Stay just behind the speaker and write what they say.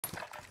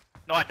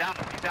No, I downed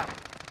him. He's down.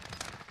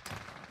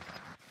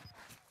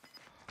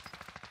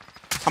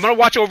 I'm gonna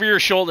watch over your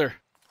shoulder.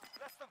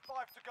 Less than 5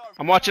 to go.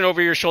 I'm watching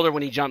over your shoulder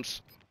when he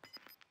jumps.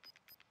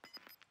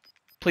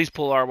 Please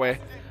pull our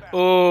way.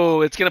 Oh,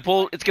 it's gonna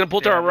pull. It's gonna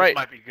pull to our right.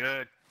 This might be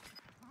good.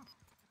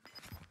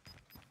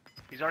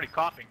 He's already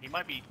coughing. He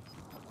might be.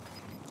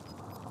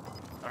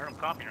 I heard him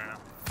coughing right now.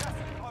 Gas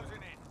is closing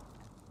in.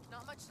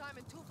 Not much time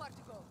and too far to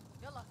go.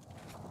 Yalla.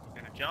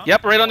 Gonna jump?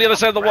 Yep, right on the other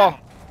side of the wall.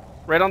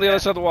 Right on the other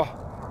side of the wall.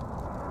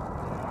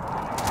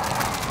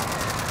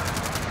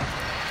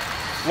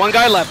 One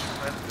guy left.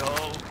 Let's go.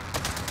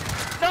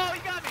 No, he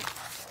got me.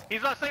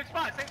 He's on the same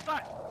spot. Same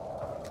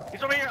spot.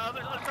 He's over here.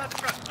 Other side of the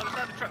truck. Other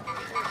side of the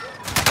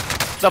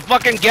truck. The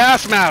fucking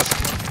gas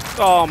mask.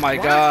 Oh my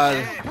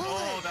god.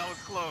 Oh, that was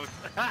close.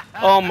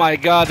 Oh my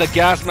god, the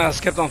gas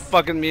mask kept on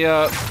fucking me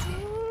up.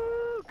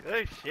 Ooh,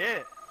 good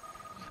shit.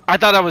 I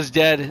thought I was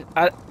dead.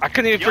 I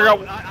couldn't even figure out.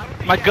 I don't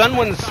think My he gun had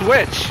wouldn't legs.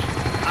 switch.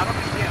 I don't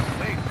think he had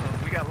legs,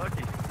 so we got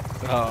lucky.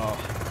 Oh.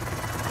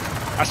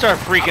 I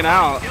started freaking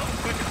out. Killed him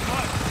quick as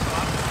fuck, so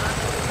I'm just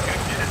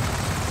good shit.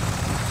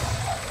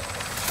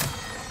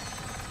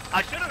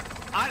 I should have.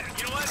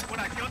 You know what? When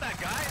I killed that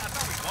guy, I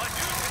thought we won,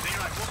 dude. And then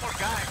you're like, one more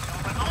guy. And I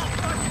was like, oh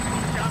fuck, you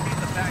shot me in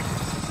the back.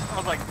 I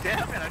was like,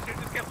 damn it, I should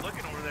have just kept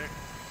looking over there.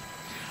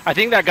 I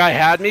think that guy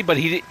had me, but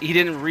he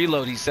didn't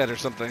reload. He said or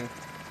something.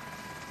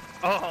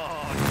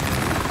 Oh.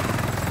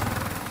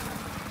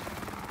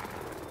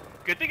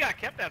 Good thing I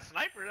kept that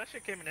sniper. That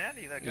shit came in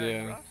handy. That guy.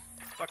 Yeah.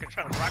 Fucking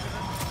trying to rock with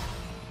him.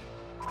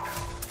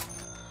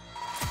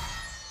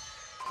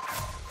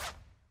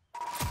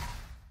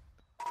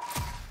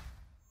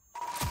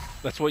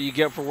 That's what you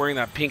get for wearing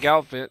that pink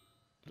outfit.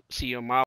 See you, mom.